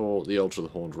back for the Ultra the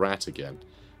Horned Rat again,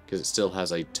 because it still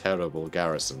has a terrible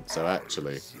garrison. So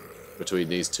actually, between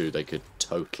these two, they could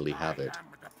totally have it.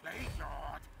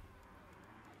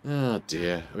 Oh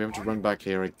dear, we have to run back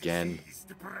here again.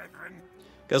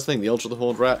 Guess the thing, the Ultra the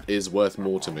Horned Rat is worth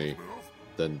more to me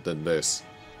than this.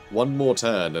 One more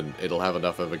turn and it'll have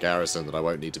enough of a garrison that I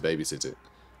won't need to babysit it.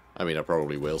 I mean, I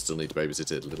probably will still need to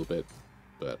babysit it a little bit,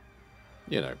 but,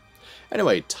 you know.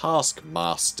 Anyway,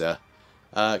 Taskmaster.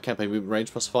 Campaign movement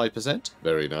range plus 5%.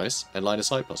 Very nice. And line of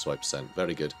sight plus 5%.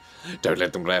 Very good. Don't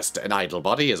let them rest. An idle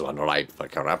body is one ripe for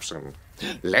corruption.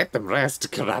 Let them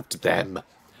rest. Corrupt them.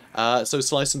 So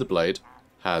Slicing the Blade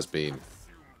has been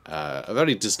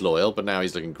very disloyal, but now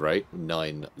he's looking great.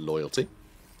 9 loyalty.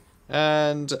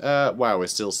 And, wow, we're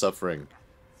still suffering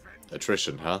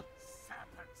attrition, huh?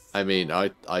 I mean,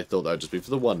 I thought that would just be for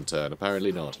the one turn.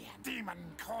 Apparently not.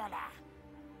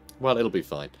 Well, it'll be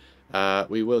fine.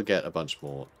 We will get a bunch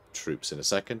more troops in a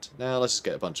second. Now, let's just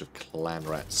get a bunch of clan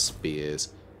rat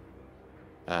spears.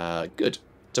 Good.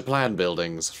 To plan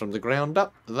buildings from the ground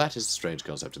up. That is a strange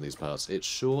concept in these parts. It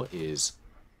sure is.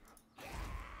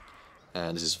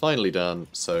 And this is finally done,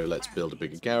 so let's build a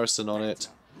bigger garrison on it.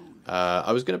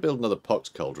 I was going to build another pox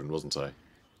cauldron, wasn't I?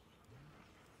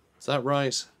 Is that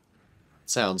right?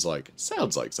 Sounds like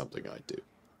something I'd do.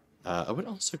 I would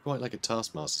also quite like a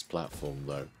Taskmaster's platform,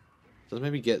 though. let's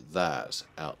maybe get that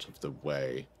out of the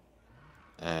way.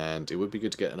 And it would be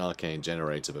good to get an arcane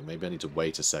generator, but maybe I need to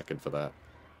wait a second for that.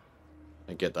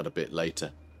 And get that a bit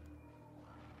later.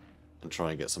 And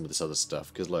try and get some of this other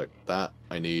stuff. Because look, that,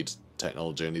 I need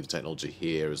technology. I need the technology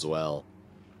here as well.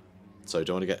 So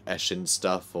do I want to get Eshin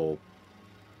stuff, or...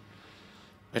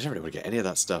 I don't really want to get any of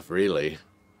that stuff, really.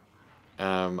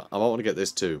 I might want to get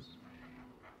this too.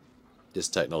 This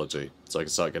technology. So I can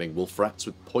start getting wolf rats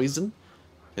with poison.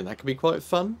 I think that could be quite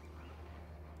fun.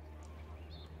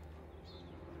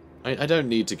 I don't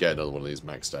need to get another one of these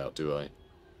maxed out, do I?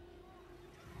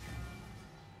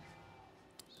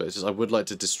 But it's just, I would like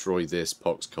to destroy this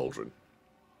pox cauldron.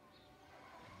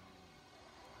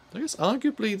 I guess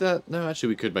arguably that... No, actually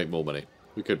we could make more money.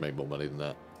 We could make more money than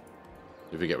that.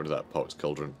 If we get rid of that pox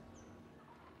cauldron.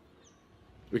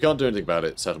 We can't do anything about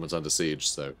it. Settlement's under siege,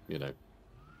 so, you know.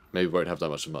 Maybe we won't have that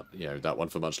much, you know, that one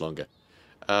for much longer.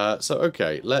 So,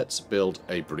 okay, let's build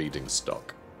a breeding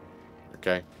stock.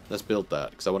 Okay, let's build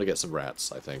that, because I want to get some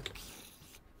rats, I think.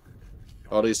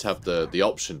 Or at least have the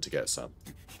option to get some.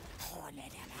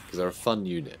 Because they're a fun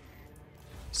unit.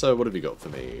 So, what have you got for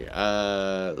me?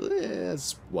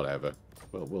 It's whatever.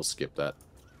 We'll skip that.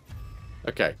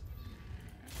 Okay.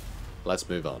 Let's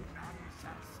move on.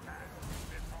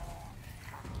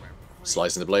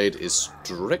 Slicing the blade is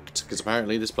strict, because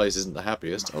apparently this place isn't the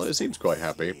happiest. Although it seems quite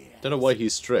happy. Don't know why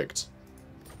he's strict.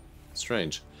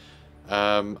 Strange.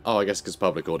 Oh, I guess because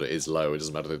public order is low. It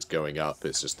doesn't matter that it's going up.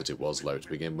 It's just that it was low to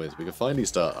begin with. We can finally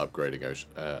start upgrading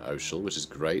Oxyotl, which is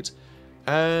great.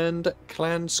 And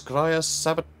Clan Scrya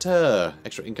Saboteur.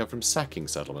 Extra income from sacking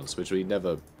settlements, which we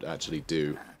never actually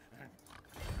do.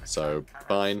 So,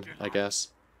 fine, I guess.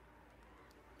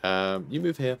 You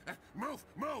move here.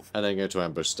 And then go to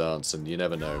ambush stance, and you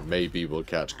never know. Maybe we'll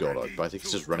catch Gorok. But I think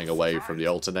it's just running away from the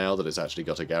altar now that it's actually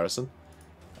got a garrison.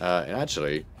 It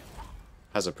actually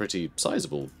has a pretty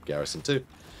sizable garrison too.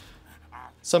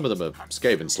 Some of them are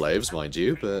Skaven slaves, mind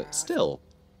you, but still,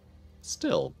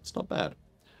 it's not bad.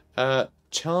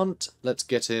 Chant, let's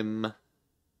get him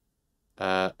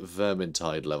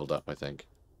Vermintide leveled up, I think.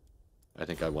 I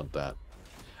think I want that.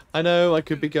 I know I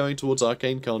could be going towards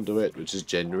Arcane Conduit, which is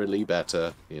generally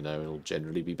better. You know, it'll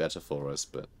generally be better for us,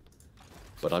 but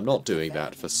I'm not doing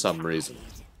that for some reason.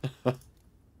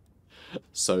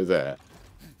 So there.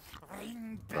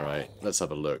 Alright, let's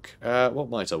have a look. What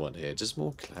might I want here? Just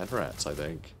more clan rats, I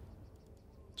think.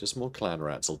 Just more clan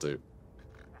rats will do.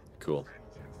 Cool.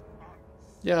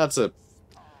 Yeah, that's a...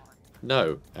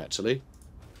 No, actually.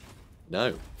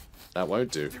 No. That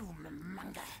won't do.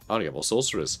 I want to get more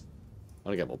sorcerers. I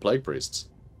want to get more plague priests.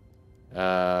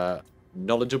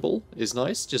 Knowledgeable is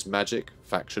nice. Just magic,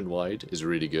 faction-wide, is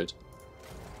really good.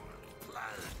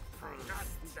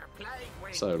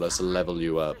 So, let's level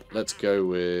you up. Let's go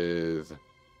with...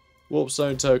 Warp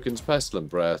Zone tokens, Pestilent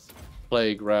Breath,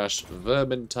 Plague Rash,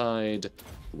 Vermintide,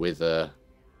 Wither,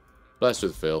 Blessed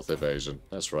with Filth, Evasion.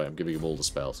 That's right, I'm giving him all the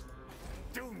spells.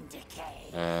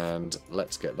 And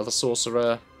let's get another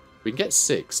Sorcerer. We can get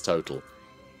 6 total.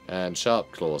 And Sharp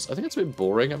Claws. I think it's a bit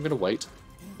boring. I'm going to wait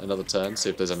another turn, see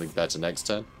if there's anything better next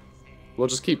turn. We'll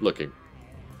just keep looking.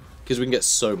 Because we can get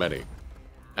so many.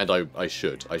 And I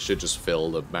should. I should just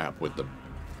fill the map with them.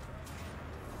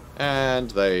 And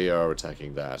they are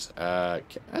attacking that.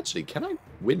 Actually, can I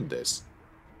win this?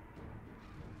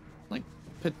 Like,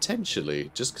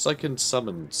 potentially. Just because I can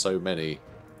summon so many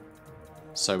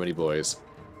boys.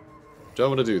 Do I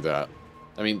want to do that?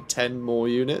 I mean, 10 more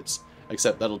units?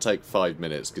 Except that'll take 5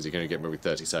 minutes, because you can only get them every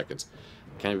 30 seconds.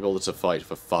 Can we be bothered to fight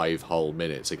for 5 whole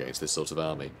minutes against this sort of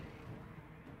army?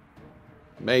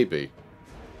 Maybe.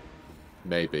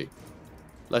 Maybe.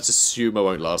 Let's assume I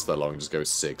won't last that long, just go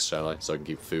 6, shall I? So I can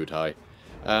keep food high.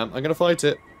 I'm going to fight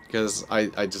it, because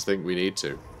I just think we need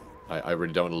to. I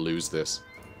really don't want to lose this.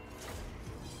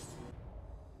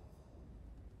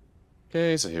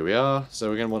 Okay, so here we are. So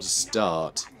we're going to want to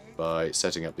start by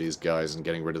setting up these guys and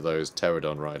getting rid of those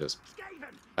Pterodon riders.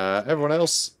 Everyone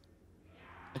else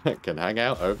can hang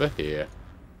out over here.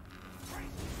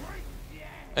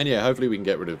 And yeah, hopefully we can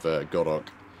get rid of Gorok.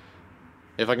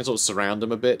 If I can sort of surround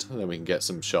him a bit, then we can get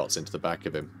some shots into the back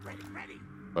of him.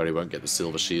 Or he won't get the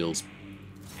silver shields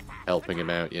helping him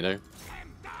out, you know.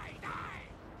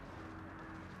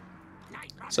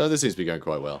 So this seems to be going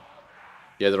quite well.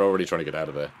 Yeah, they're already trying to get out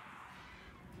of there.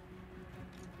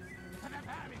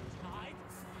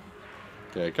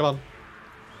 Okay, come on.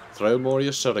 Throw more of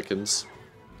your shurikens.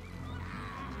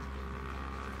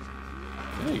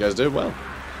 Yeah, you guys do well.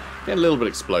 Getting a little bit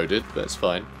exploded, but it's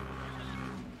fine.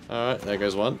 Alright, there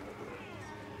goes one.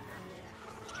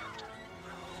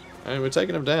 And we're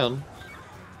taking him down.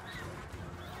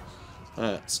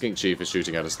 Skink Chief is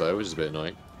shooting at us though, which is a bit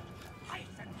annoying.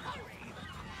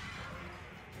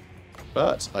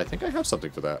 But I think I have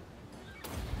something for that.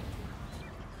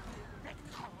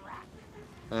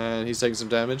 And he's taking some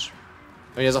damage.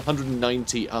 He has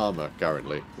 190 armor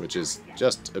currently, which is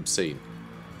just obscene.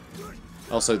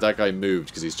 Also, that guy moved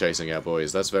because he's chasing our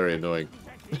boys. That's very annoying.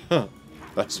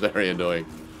 That's very annoying.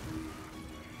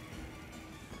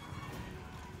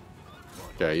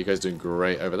 Okay, you guys doing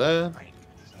great over there.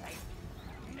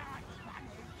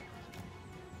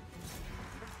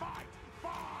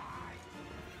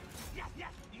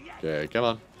 Okay, come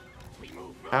on.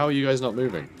 How are you guys not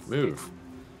moving? Move.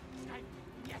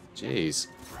 Jeez.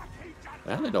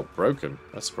 How are they not broken?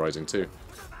 That's surprising too.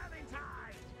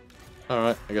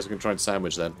 Alright, I guess we can try and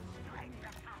sandwich then.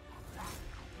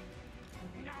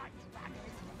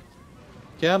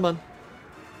 Come on.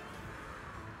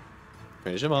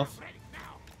 Finish him off.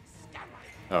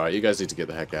 Alright, you guys need to get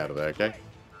the heck out of there, okay?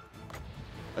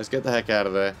 Let's get the heck out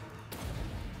of there.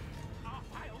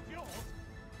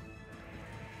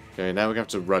 Okay, now we have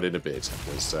to run in a bit,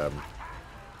 because,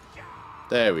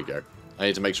 there we go. I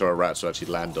need to make sure our rats will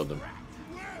actually land on them.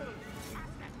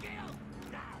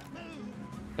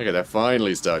 Okay, they're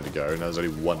finally starting to go, and there's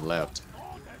only one left.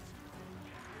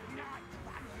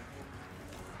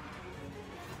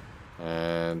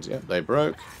 And, yeah, they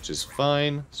broke, which is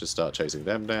fine. Let's just start chasing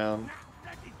them down.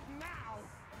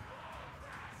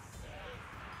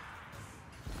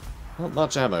 Not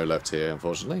much ammo left here,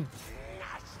 unfortunately.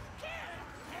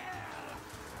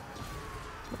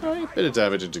 Alright, a bit of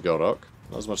damage into Godok.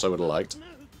 Not as much as I would have liked.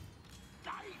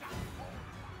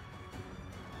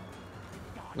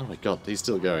 Oh my god, he's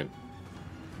still going.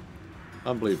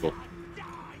 Unbelievable.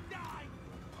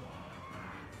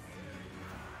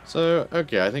 So,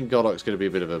 okay, I think Godok's going to be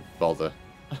a bit of a bother.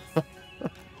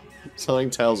 Something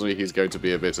tells me he's going to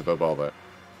be a bit of a bother.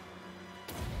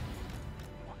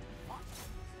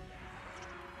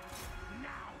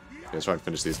 Let's try and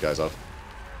finish these guys off.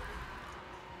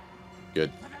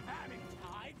 Good.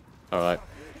 Alright.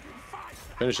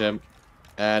 Finish him.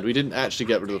 And we didn't actually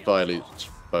get rid of the fire leech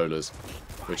bowlers,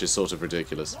 which is sort of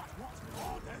ridiculous.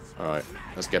 Alright,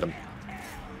 let's get him.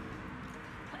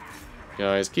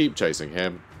 Guys, keep chasing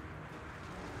him.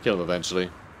 Kill him eventually.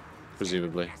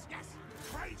 Presumably.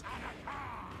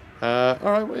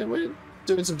 Alright, we're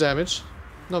doing some damage.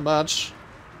 Not much.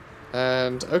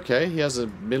 And, okay, he has a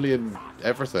million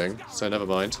everything, so never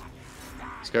mind.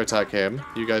 Let's go attack him.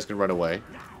 You guys can run away.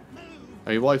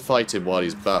 I mean, why fight him while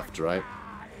he's buffed, right?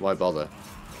 Why bother?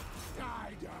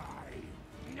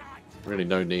 Really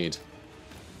no need.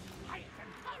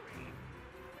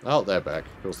 Oh, they're back.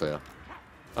 Of course they are.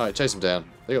 Alright, chase them down.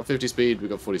 They got 50 speed, we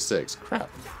got 46. Crap.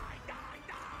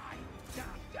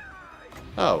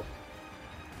 Oh.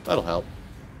 That'll help.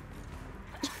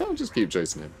 I'll just keep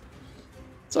chasing him.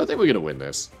 So I think we're going to win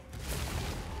this.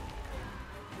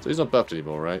 So he's not buffed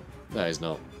anymore, right? No, he's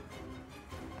not.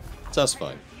 So that's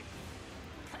fine.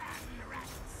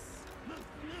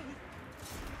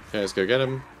 Okay, let's go get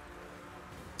him.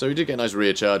 So we did get a nice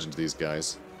rear charge into these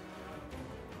guys.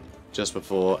 Just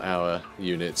before our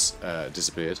units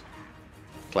disappeared.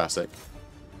 Classic.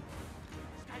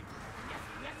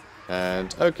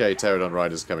 And, okay, Pterodon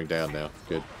Rider's coming down now.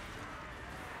 Good.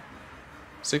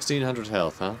 1600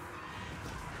 health, huh?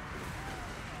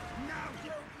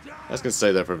 That's going to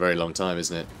stay there for a very long time,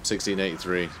 isn't it?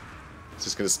 1683. It's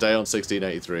just going to stay on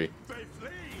 1683.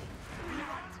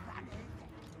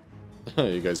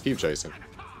 You guys keep chasing.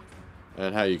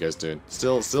 And how are you guys doing?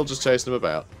 Still just chasing them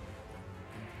about.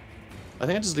 I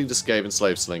think I just leave the Skaven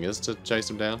Slave Slingers to chase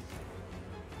them down.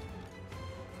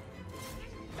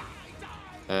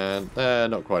 And they're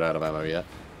not quite out of ammo yet.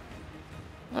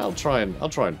 I'll try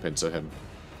and pincer him.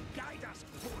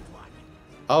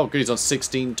 Oh, good, he's on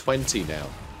 1620 now.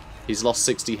 He's lost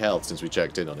 60 health since we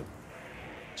checked in on him.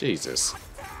 Jesus.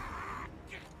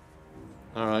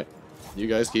 Alright. You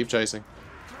guys keep chasing.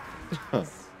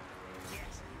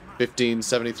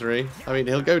 1573. I mean,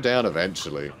 he'll go down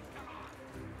eventually.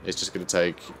 It's just going to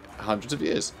take hundreds of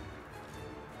years.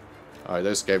 Alright,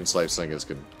 those Skaven Slave Slingers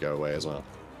can go away as well.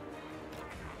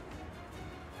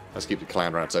 Let's keep the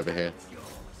clan rats over here,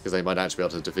 because they might actually be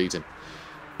able to defeat him.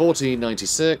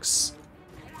 1496.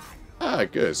 Ah,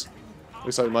 good.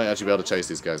 Looks like we might actually be able to chase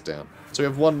these guys down. So we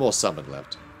have one more summon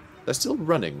left. They're still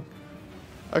running.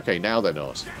 Okay, now they're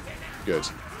not. Good.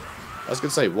 I was going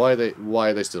to say, why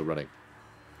are they still running?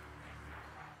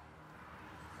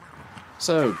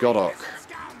 So, Godok.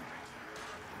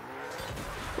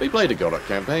 We played a Godok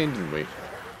campaign, didn't we?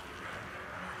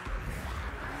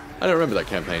 I don't remember that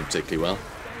campaign particularly well.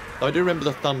 Though I do remember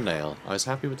the thumbnail. I was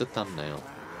happy with the thumbnail.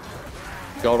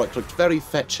 Golok looked very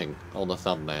fetching on the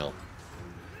thumbnail.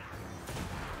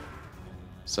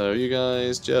 So you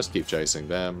guys just keep chasing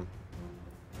them.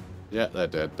 Yeah, they're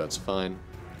dead. That's fine.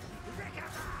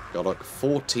 Golok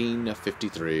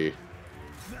 1453.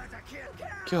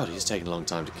 God, he's taking a long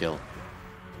time to kill.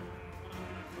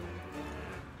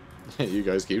 You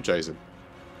guys keep chasing.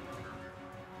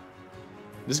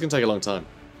 This is going to take a long time.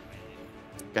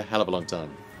 A hell of a long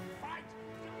time.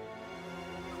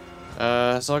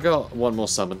 So I got one more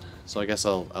summon, so I guess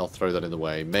I'll throw that in the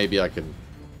way. Maybe I can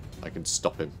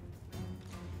stop him.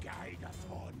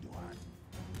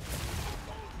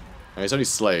 And it's only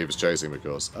slaves chasing him, of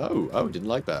course. Oh, didn't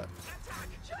like that.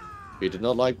 He did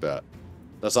not like that.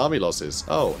 That's army losses.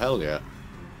 Oh, hell yeah.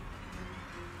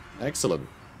 Excellent.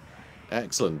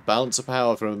 Excellent. Balance of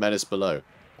power from a menace below.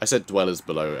 I said dwellers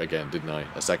below again, didn't I?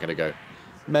 A second ago.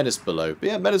 Menace below. But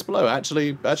yeah, menace below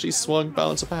actually swung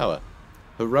balance of power.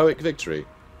 Heroic victory.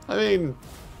 I mean,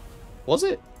 was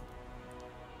it?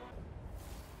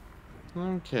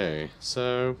 Okay,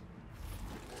 so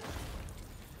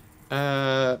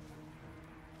I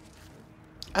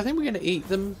think we're going to eat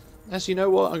them. Actually, you know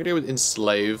what? I'm going to go with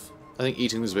enslave. I think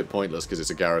eating them is a bit pointless because it's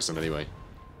a garrison anyway.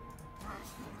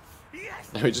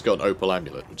 Now we just got an opal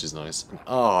amulet, which is nice.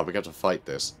 Oh, we got to fight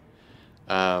this.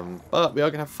 But we are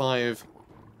going to have 5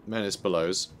 menace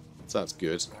belows, so that's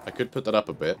good. I could put that up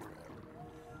a bit.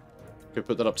 Could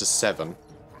put that up to 7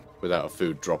 without a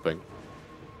food dropping.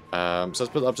 So let's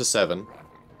put that up to 7.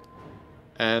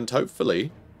 And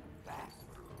hopefully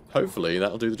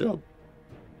that'll do the job.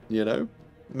 You know?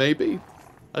 Maybe.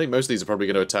 I think most of these are probably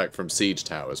going to attack from siege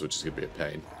towers, which is going to be a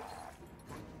pain.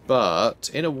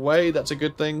 But, in a way, that's a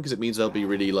good thing, because it means they'll be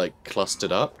really, like,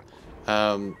 clustered up.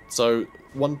 So,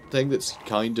 one thing that's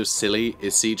kind of silly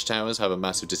is siege towers have a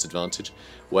massive disadvantage,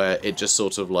 where it just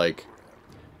sort of, like,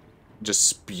 just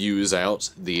spews out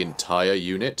the entire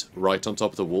unit right on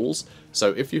top of the walls.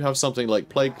 So, if you have something like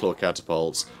Plagueclaw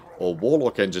Catapults, or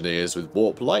Warlock Engineers with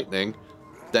Warp Lightning,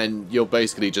 then you're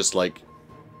basically just, like,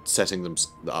 setting them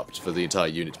up for the entire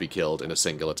unit to be killed in a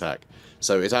single attack.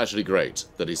 So it's actually great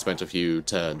that he spent a few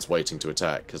turns waiting to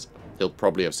attack, because he'll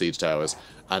probably have siege towers,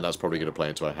 and that's probably going to play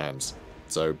into our hands.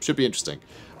 So, should be interesting.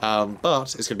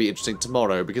 But it's going to be interesting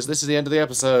tomorrow, because this is the end of the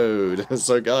episode.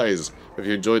 So guys, if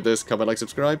you enjoyed this, comment, like,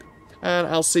 subscribe, and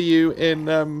I'll see you in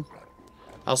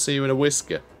a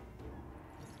whisker.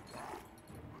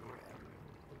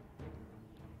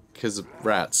 Because of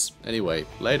rats. Anyway,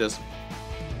 laters.